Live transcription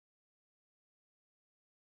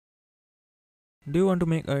Do you want to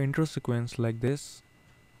make an intro sequence like this?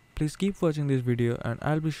 Please keep watching this video and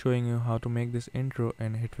I'll be showing you how to make this intro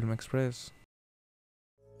in Hitfilm Express.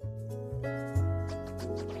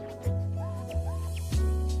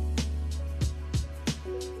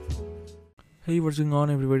 Hey, what's going on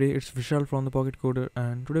everybody, it's Vishal from the Pocket Coder,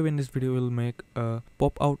 and today in this video we'll make a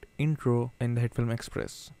pop-out intro in the Hitfilm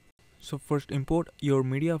Express. So first import your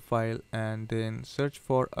media file and then search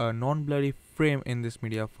for a non-blurry frame in this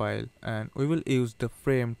media file, and we will use the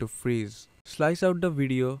frame to freeze. Slice out the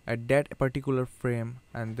video at that particular frame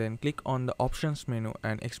and then click on the options menu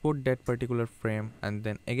and export that particular frame, and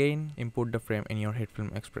then again import the frame in your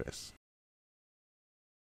Hitfilm Express.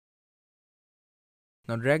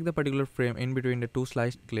 Now drag the particular frame in between the two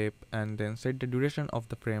sliced clip and then set the duration of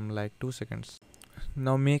the frame like 2 seconds.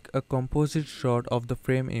 Now make a composite shot of the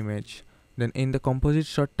frame image. Then in the composite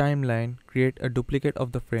shot timeline, create a duplicate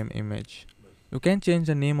of the frame image. You can change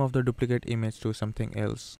the name of the duplicate image to something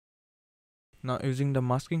else. Now using the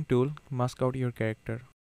masking tool, mask out your character.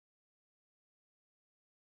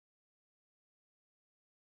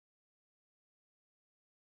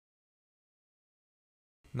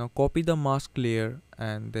 Now copy the mask layer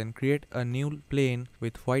and then create a new plane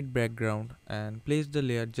with white background and place the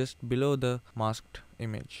layer just below the masked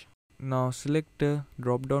image. Now select the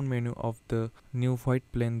drop down menu of the new white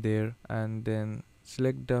plane there and then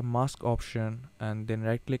select the mask option and then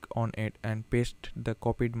right click on it and paste the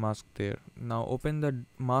copied mask there. Now open the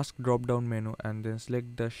mask drop down menu and then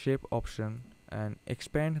select the shape option and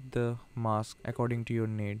expand the mask according to your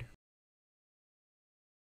need.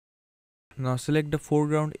 Now select the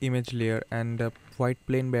foreground image layer and the white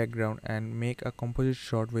plain background and make a composite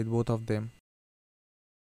shot with both of them.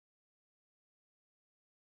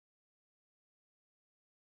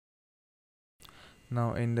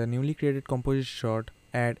 Now in the newly created composite shot,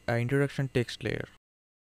 add an introduction text layer.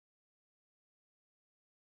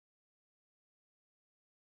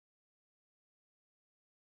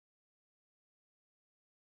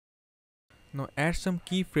 Now add some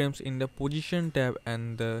keyframes in the position tab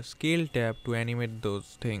and the scale tab to animate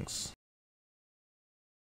those things.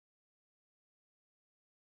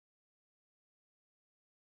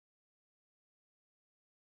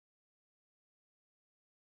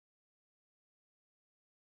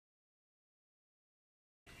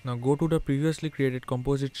 Now go to the previously created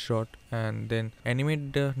composite shot and then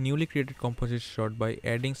animate the newly created composite shot by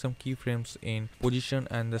adding some keyframes in position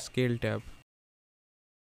and the scale tab.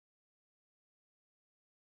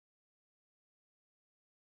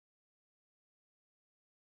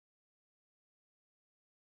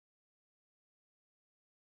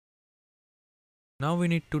 Now we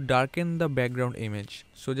need to darken the background image.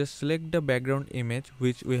 So just select the background image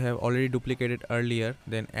which we have already duplicated earlier,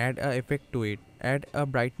 then add a effect to it. Add a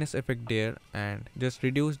brightness effect there and just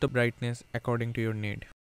reduce the brightness according to your need.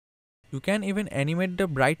 You can even animate the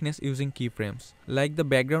brightness using keyframes, like the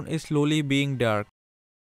background is slowly being dark.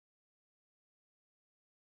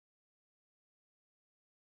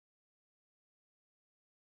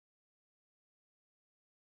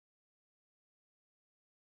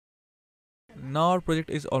 Now our project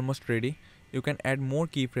is almost ready. You can add more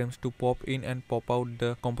keyframes to pop in and pop out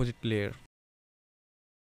the composite layer.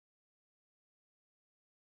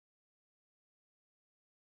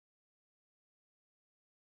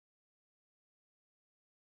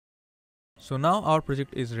 So now our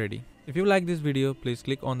project is ready. If you like this video, please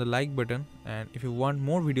click on the like button, and if you want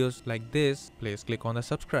more videos like this, please click on the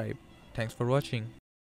subscribe. Thanks for watching.